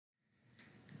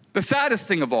The saddest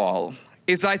thing of all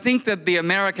is I think that the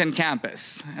American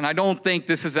campus, and I don't think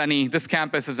this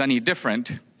campus is any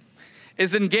different,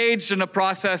 is engaged in a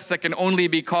process that can only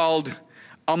be called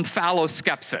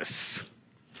omphaloskepsis.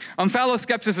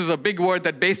 Omphaloskepsis is a big word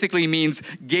that basically means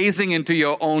gazing into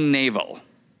your own navel.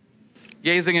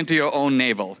 Gazing into your own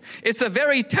navel. It's a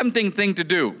very tempting thing to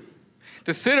do,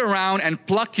 to sit around and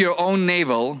pluck your own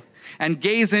navel and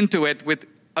gaze into it with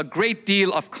a great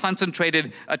deal of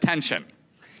concentrated attention.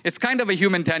 It's kind of a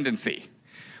human tendency.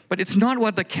 But it's not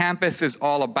what the campus is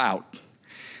all about.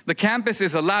 The campus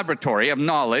is a laboratory of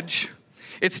knowledge.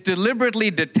 It's deliberately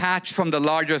detached from the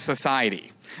larger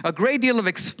society. A great deal of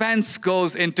expense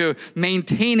goes into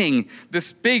maintaining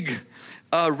this big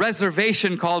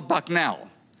reservation called Bucknell.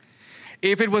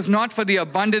 If it was not for the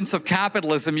abundance of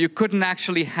capitalism, you couldn't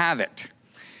actually have it.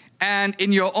 And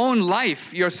in your own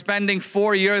life, you're spending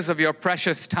 4 years of your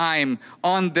precious time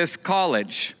on this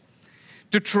college.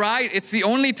 It's the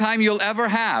only time you'll ever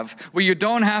have where you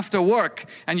don't have to work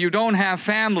and you don't have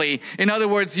family. In other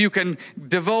words, you can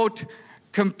devote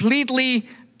completely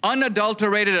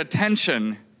unadulterated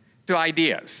attention to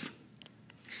ideas.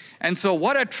 And so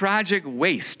what a tragic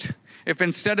waste if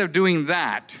instead of doing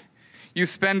that, you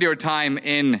spend your time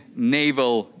in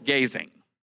navel gazing.